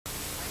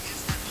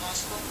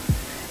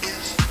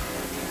is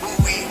what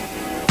we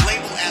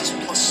label as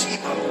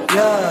placebo.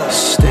 Yeah.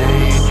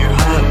 Stay in your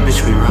hut,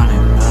 bitch, we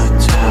running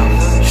the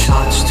town.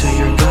 Shots to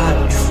your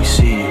gut if we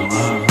see you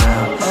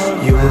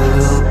around. You a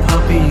little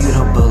puppy, you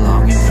don't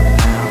belong in the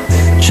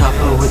pound.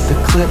 Chopper with the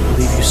clip,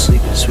 leave you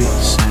sleeping sweet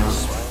and sound.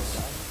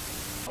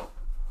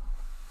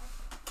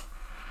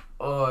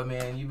 Oh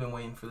man, you've been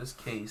waiting for this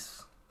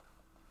case.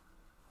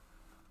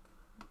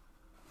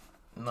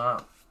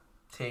 Not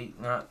like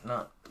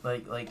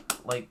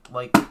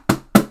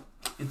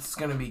it's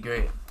gonna be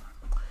great.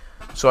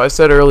 So I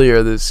said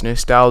earlier this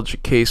nostalgia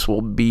case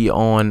will be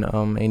on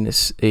a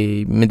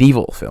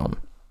medieval film.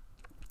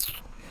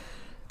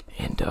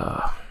 And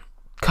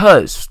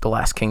cause The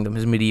Last Kingdom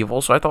is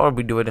medieval, so I thought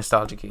we'd do a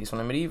nostalgia case on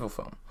a medieval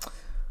film.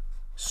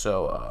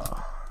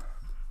 So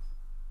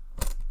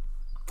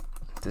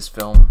this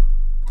film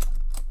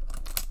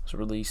was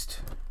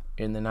released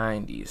in the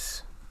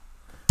 90s,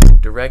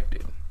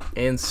 directed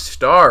and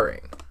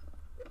starring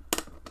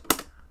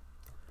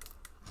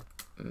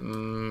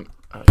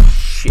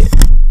shit.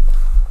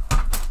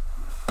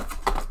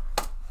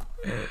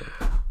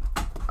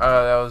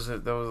 That was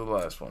it. That was the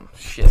last one.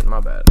 Shit, my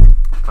bad.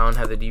 I don't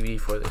have the DVD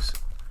for this.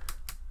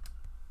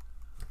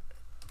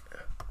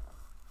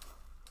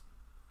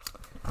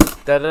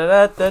 Da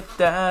da da da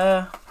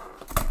da.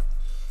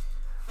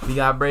 We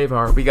got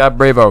Braveheart. We got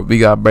Braveheart. We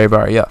got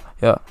Braveheart. Yeah,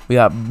 yeah. We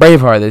got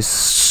Braveheart. This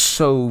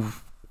so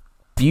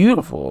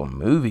beautiful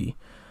movie.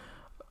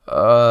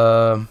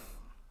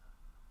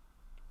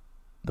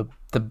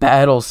 The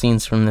battle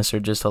scenes from this are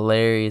just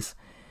hilarious.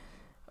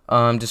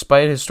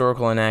 Despite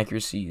historical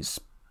inaccuracies,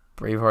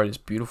 Braveheart is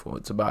beautiful.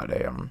 It's about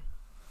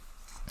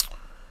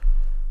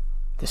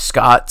the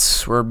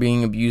Scots were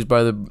being abused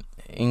by the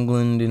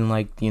England in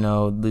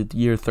the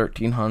year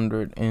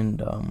 1300, and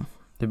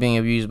they're being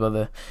abused by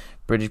the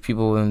British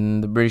people,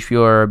 and the British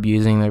people are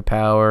abusing their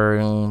power,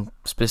 and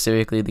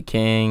specifically the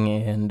king,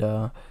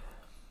 and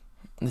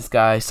this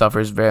guy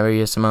suffers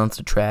various amounts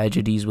of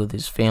tragedies with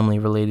his family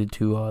related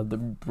to the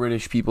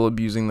British people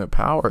abusing their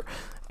power.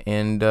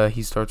 And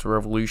he starts a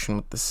revolution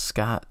with the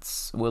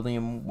Scots.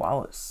 William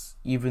Wallace,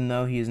 even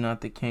though he is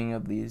not the king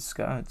of these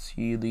Scots,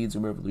 he leads a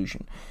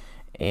revolution.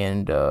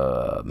 And,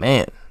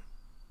 man,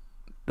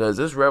 does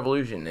this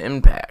revolution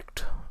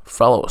impact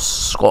fellow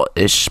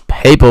Scottish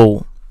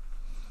people?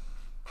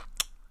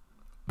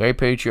 Very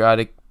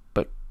patriotic,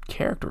 but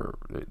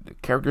the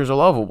characters are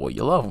lovable.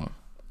 You love them.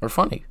 They're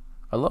funny.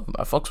 I love them.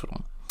 I fucks with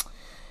them.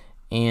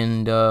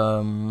 And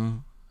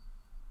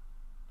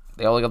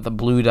they all got the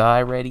blue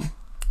dye ready,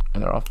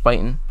 and they're all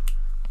fighting.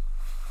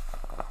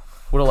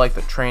 Would have liked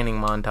the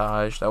training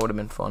montage. That would have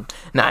been fun.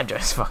 Nah,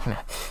 just fucking.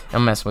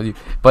 I'm messing with you.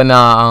 But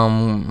nah,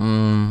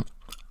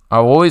 I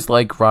always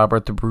like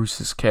Robert the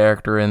Bruce's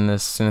character in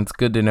this, and it's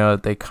good to know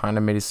that they kind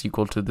of made a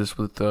sequel to this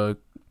with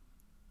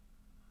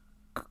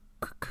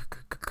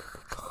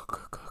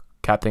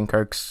Captain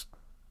Kirk's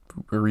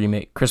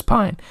remake, Chris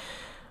Pine.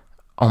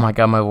 Oh my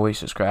god, my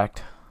voice is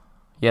cracked.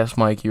 Yes,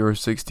 Mike, you were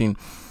 16.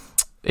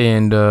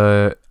 And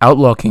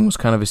Outlooking was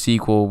kind of a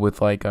sequel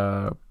with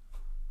a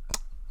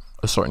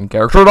certain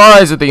character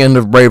dies at the end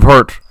of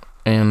Braveheart,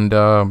 and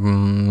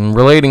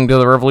relating to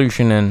the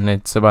revolution, and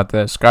it's about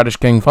the Scottish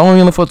king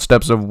following in the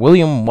footsteps of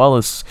William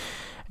Wallace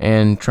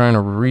and trying to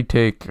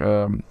retake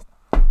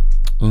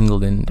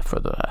England for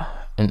the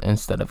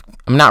instead of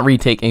not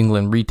retake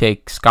England,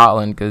 retake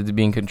Scotland, because it's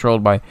being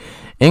controlled by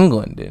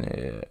England.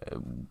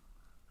 And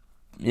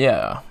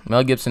yeah,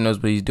 Mel Gibson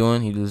knows what he's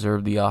doing. He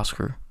deserved the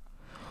Oscar.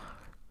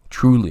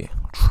 Truly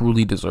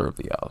deserved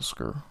the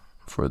Oscar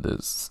for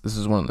this. This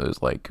is one of those,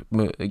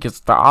 it gets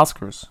the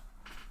Oscars.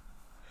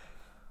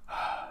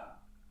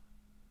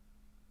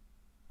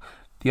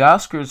 The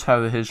Oscars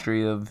have a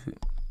history of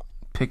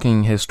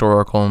picking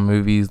historical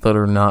movies that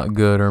are not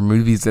good, or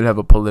movies that have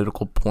a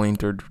political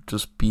point, or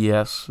just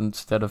BS,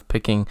 instead of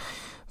picking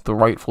the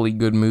rightfully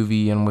good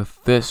movie. And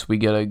with this, we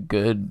get a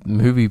good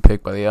movie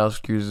picked by the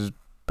Oscars.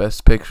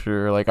 Best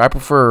Picture. I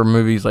prefer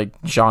movies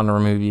genre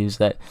movies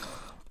that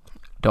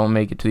don't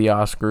make it to the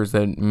Oscars,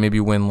 that maybe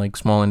win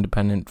small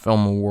independent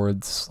film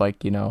awards,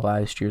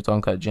 last year's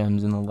Uncut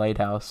Gems and The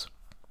Lighthouse,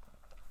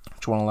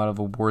 which won a lot of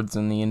awards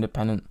in the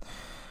independent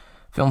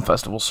film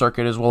festival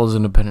circuit as well as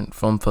independent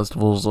film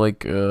festivals.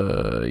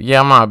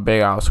 Yeah, I'm not a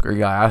big Oscar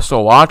guy. I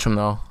still watch them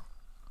though.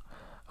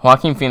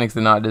 Joaquin Phoenix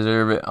did not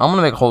deserve it. I'm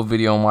gonna make a whole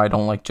video on why I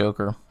don't like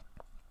Joker.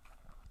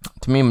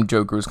 To me,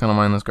 Joker was kind of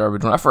mindless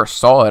garbage. When I first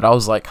saw it, I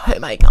was like, oh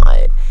my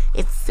god,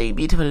 it's so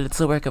beautiful, it's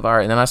a work of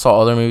art. And then I saw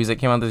other movies that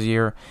came out this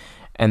year,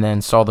 and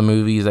then saw the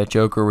movies that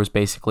Joker was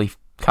basically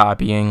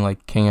copying,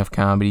 like King of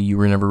Comedy, You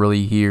Were Never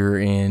Really Here,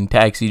 and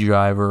Taxi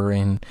Driver,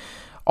 and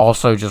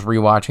also just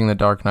rewatching The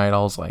Dark Knight.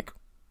 I was like,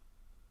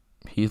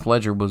 Heath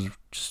Ledger was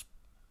just,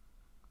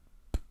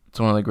 it's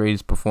one of the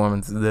greatest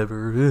performances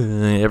ever.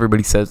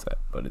 Everybody says that,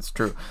 but it's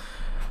true.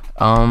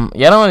 Yeah,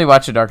 I don't really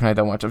watch The Dark Knight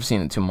that much. I've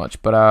seen it too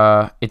much,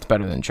 but it's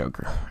better than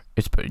Joker.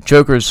 It's better.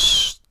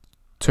 Joker's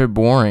so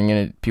boring,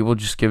 and people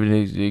just give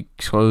it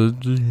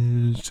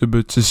it's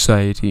about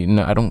society.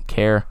 No, I don't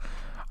care.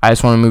 I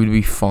just want a movie to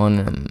be fun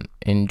and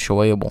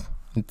enjoyable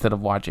instead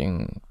of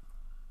watching.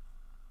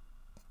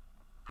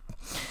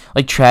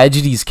 Like,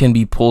 tragedies can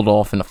be pulled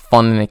off in a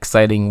fun and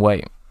exciting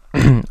way.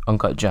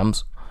 Uncut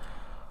Gems.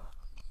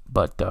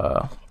 But,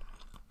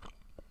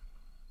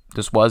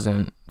 this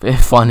wasn't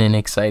fun and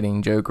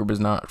exciting. Joker was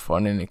not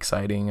fun and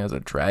exciting as a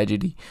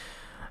tragedy.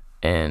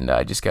 And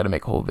I just got to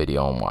make a whole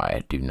video on why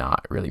I do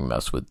not really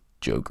mess with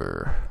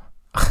Joker.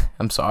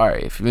 I'm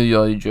sorry if you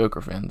all you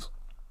Joker fans.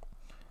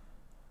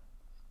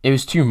 It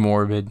was too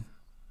morbid.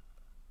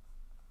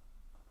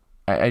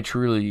 I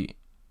truly...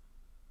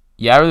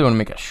 Yeah, I really want to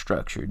make a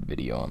structured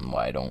video on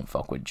why I don't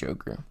fuck with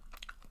Joker.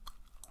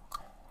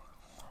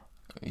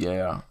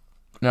 Yeah.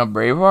 Now,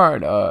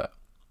 Braveheart,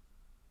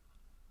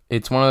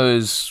 it's one of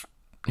those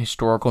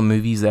historical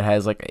movies that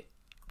has, like, a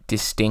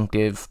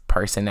distinctive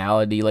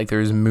personality. Like,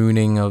 there's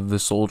mooning of the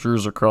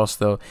soldiers across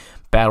the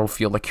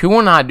battlefield. Like, who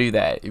would not do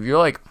that? If you're,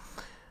 like,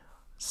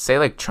 say,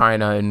 like,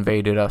 China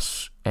invaded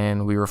us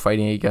and we were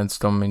fighting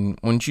against them, and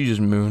wouldn't you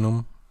just moon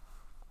them?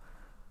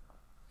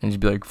 And just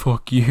be like,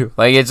 fuck you.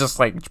 Like, it's just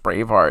like, it's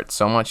Braveheart.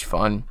 So much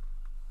fun.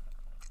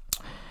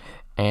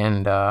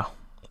 And,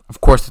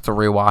 of course, it's a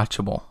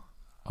rewatchable.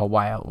 Oh,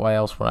 why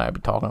else would I be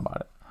talking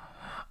about it?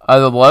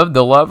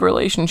 The love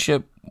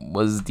relationship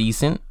was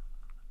decent.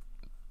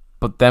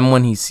 But then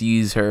when he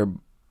sees her,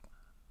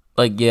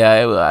 like,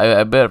 yeah,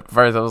 I bet at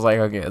first I was like,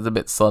 okay, it's a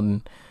bit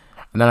sudden.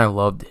 And then I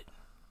loved it.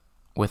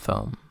 With,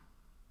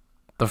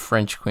 the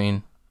French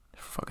queen.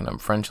 Fucking them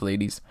French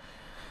ladies.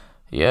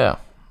 Yeah.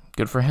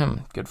 Good for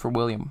him. Good for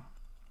William.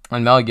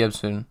 And Mel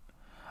Gibson.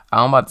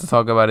 I'm about to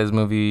talk about his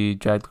movie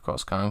Dragged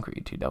Across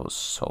Concrete, dude. That was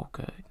so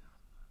good.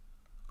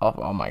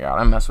 Oh my god,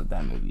 I mess with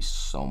that movie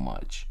so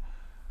much.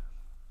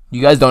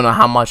 You guys don't know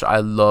how much I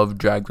love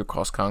Dragged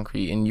Across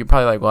Concrete. And you're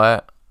probably like,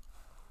 what?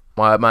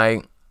 Why am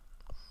I...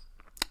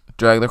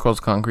 Dragged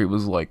Across Concrete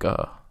was like,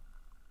 I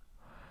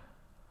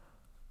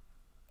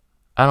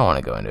don't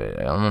want to go into it.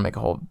 I'm going to make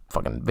a whole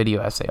fucking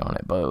video essay on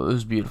it. But it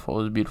was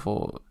beautiful. It was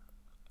beautiful.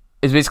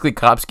 It's basically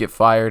cops get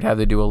fired, have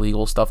to do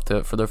illegal stuff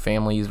for their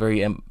families. Very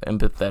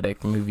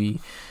empathetic movie.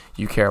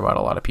 You care about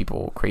a lot of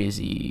people.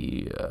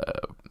 Crazy,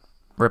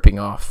 ripping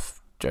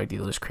off drug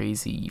dealers.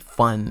 Crazy,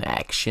 fun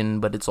action,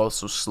 but it's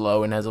also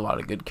slow and has a lot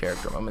of good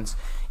character moments.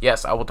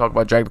 Yes, I will talk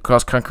about Dragged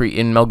Across Concrete,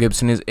 and Mel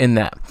Gibson is in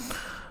that.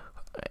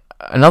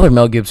 Another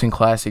Mel Gibson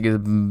classic is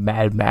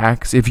Mad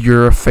Max. If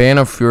you're a fan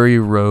of Fury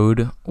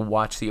Road,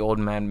 watch the old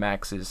Mad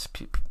Maxes.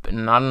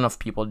 Not enough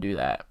people do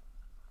that.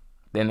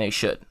 Then they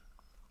should.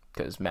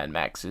 Because Mad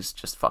Max is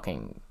just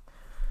fucking...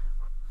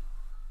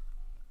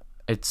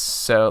 It's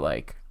so,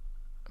 like,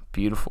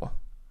 beautiful.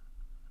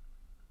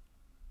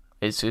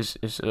 It's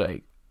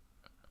like...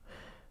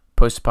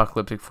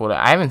 Post-apocalyptic Florida.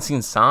 I haven't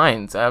seen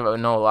Signs. I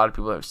know a lot of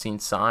people that have seen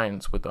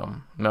Signs with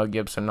Mel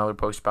Gibson, another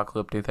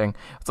post-apocalyptic thing.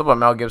 What's up about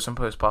Mel Gibson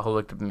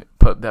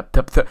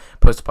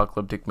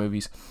post-apocalyptic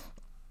movies?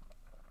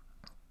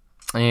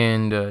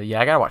 And,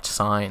 yeah, I gotta watch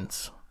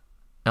Signs.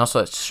 And also,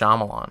 that's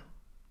Shyamalan.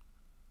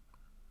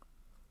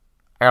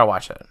 I gotta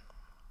watch that.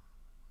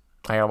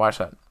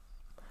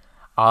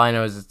 All I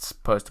know is it's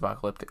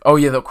post-apocalyptic. Oh,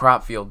 yeah, the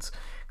crop fields.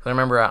 Because I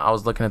remember I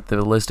was looking at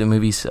the list of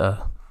movies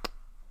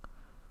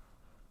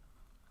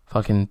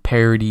fucking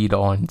parodied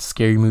on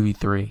Scary Movie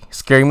 3.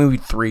 Scary Movie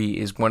 3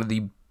 is one of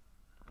the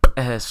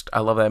best. I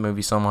love that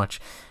movie so much.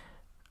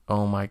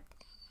 Oh, my...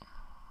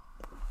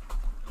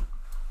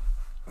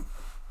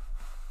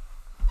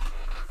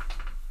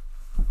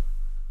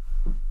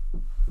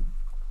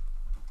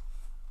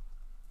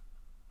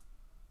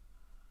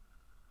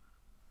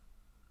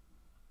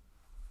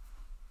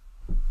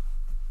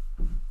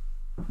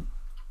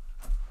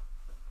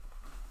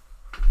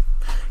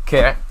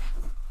 Okay,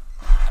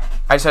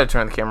 I just had to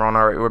turn the camera on.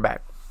 Alright, we're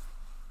back.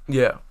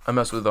 Yeah, I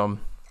mess with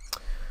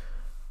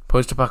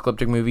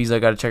post-apocalyptic movies. I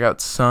gotta check out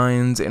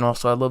Signs, and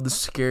also I love the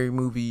scary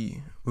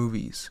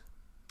movies.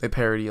 They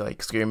parody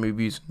like scary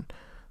movies and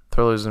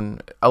thrillers,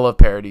 and I love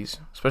parodies,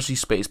 especially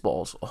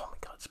Spaceballs. Oh my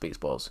god,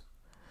 Spaceballs.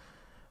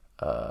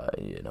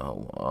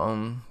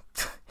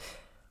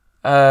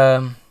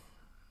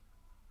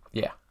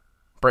 Yeah,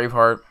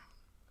 Braveheart,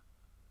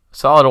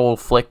 solid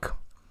old flick,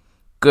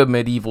 good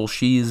medieval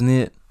isn't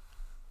it?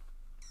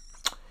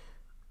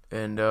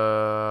 And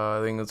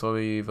I think that's all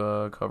we've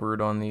covered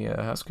on the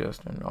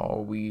HASSCAST, and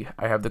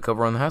I have the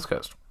cover on the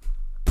HASSCAST.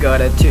 Got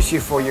a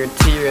tissue for your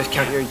tears,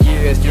 count your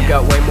years, you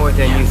got way more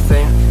than you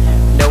think.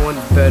 No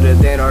one's better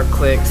than our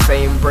clique,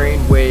 same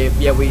brainwave,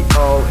 yeah we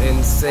all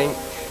in sync.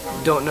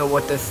 Don't know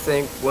what to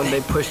think when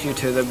they push you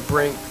to the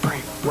brink.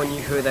 When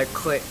you hear that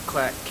click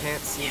clack,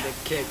 can't see the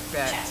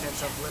kickback.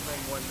 Tense of living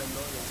when the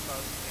millions